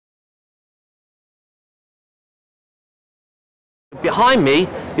Behind me,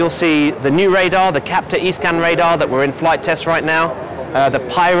 you'll see the new radar, the Captor-E scan radar that we're in flight test right now, the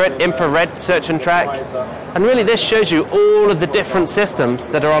Pirate infrared search and track, and really this shows you all of the different systems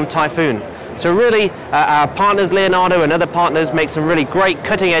that are on Typhoon. So really, our partners, Leonardo and other partners, make some really great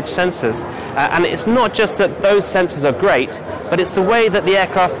cutting-edge sensors, and it's not just that those sensors are great, but it's the way that the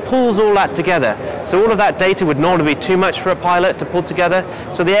aircraft pulls all that together. So all of that data would normally be too much for a pilot to pull together,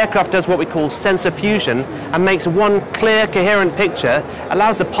 so the aircraft does what we call sensor fusion and makes one clear, coherent picture,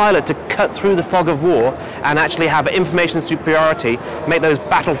 allows the pilot to cut through the fog of war and actually have information superiority, make those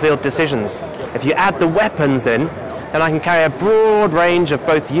battlefield decisions. If you add the weapons in, then I can carry a broad range of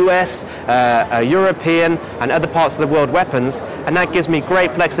both US, European and other parts of the world weapons, and that gives me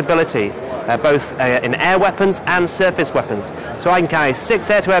great flexibility, both in air weapons and surface weapons. So I can carry 6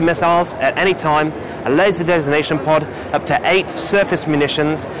 air-to-air missiles at any time, a laser designation pod, up to 8 surface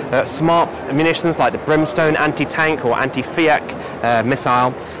munitions, smart munitions like the Brimstone anti-tank or anti-FIAC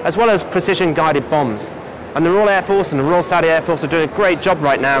missile, as well as precision-guided bombs. And the Royal Air Force and the Royal Saudi Air Force are doing a great job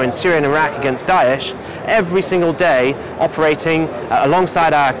right now in Syria and Iraq against Daesh, every single day operating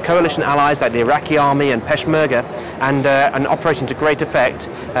alongside our coalition allies like the Iraqi army and Peshmerga, and operating to great effect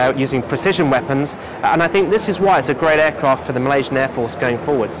using precision weapons. And I think this is why it's a great aircraft for the Malaysian Air Force going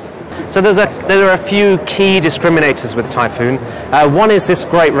forwards. So there are a few key discriminators with Typhoon. One is this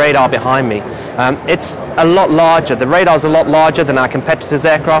great radar behind me. It's a lot larger. The radar's a lot larger than our competitors'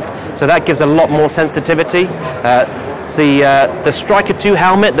 aircraft, so that gives a lot more sensitivity. The Striker 2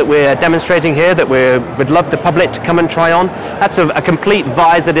 helmet that we're demonstrating here, that we'd love the public to come and try on, that's a complete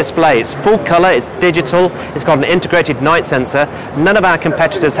visor display. It's full color, it's digital, it's got an integrated night sensor. None of our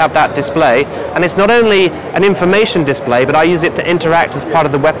competitors have that display, and it's not only an information display, but I use it to interact as part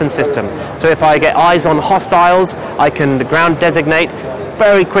of the weapon system. So if I get eyes on hostiles, I can ground designate,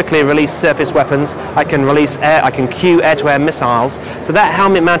 very quickly release surface weapons. I can cue air-to-air missiles. So that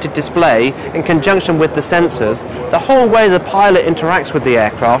helmet-mounted display, in conjunction with the sensors, the whole way the pilot interacts with the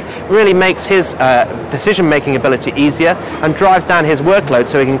aircraft really makes his decision-making ability easier and drives down his workload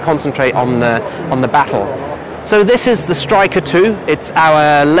so he can concentrate on the battle. So this is the Striker 2. It's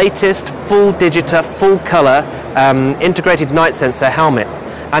our latest full-digital, full-color integrated night sensor helmet,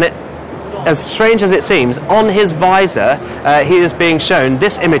 and as strange as it seems, on his visor he is being shown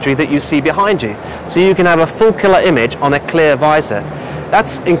this imagery that you see behind you. So you can have a full color image on a clear visor.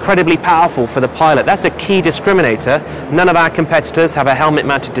 That's incredibly powerful for the pilot. That's a key discriminator. None of our competitors have a helmet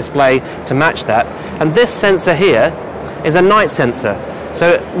mounted display to match that. And this sensor here is a night sensor.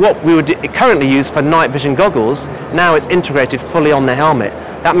 So what we would currently use for night vision goggles, now it's integrated fully on the helmet.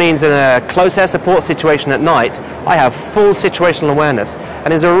 That means in a close air support situation at night, I have full situational awareness,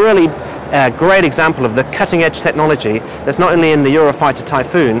 and is a really great example of the cutting-edge technology that's not only in the Eurofighter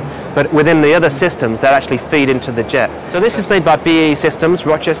Typhoon, but within the other systems that actually feed into the jet. So this is made by BAE Systems,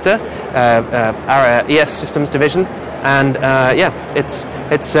 Rochester, our AESA Systems division, and yeah,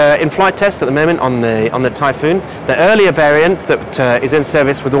 it's in flight test at the moment on the Typhoon. The earlier variant that is in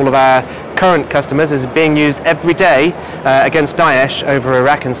service with all of our current customers is being used every day against Daesh over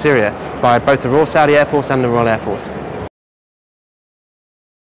Iraq and Syria by both the Royal Saudi Air Force and the Royal Air Force.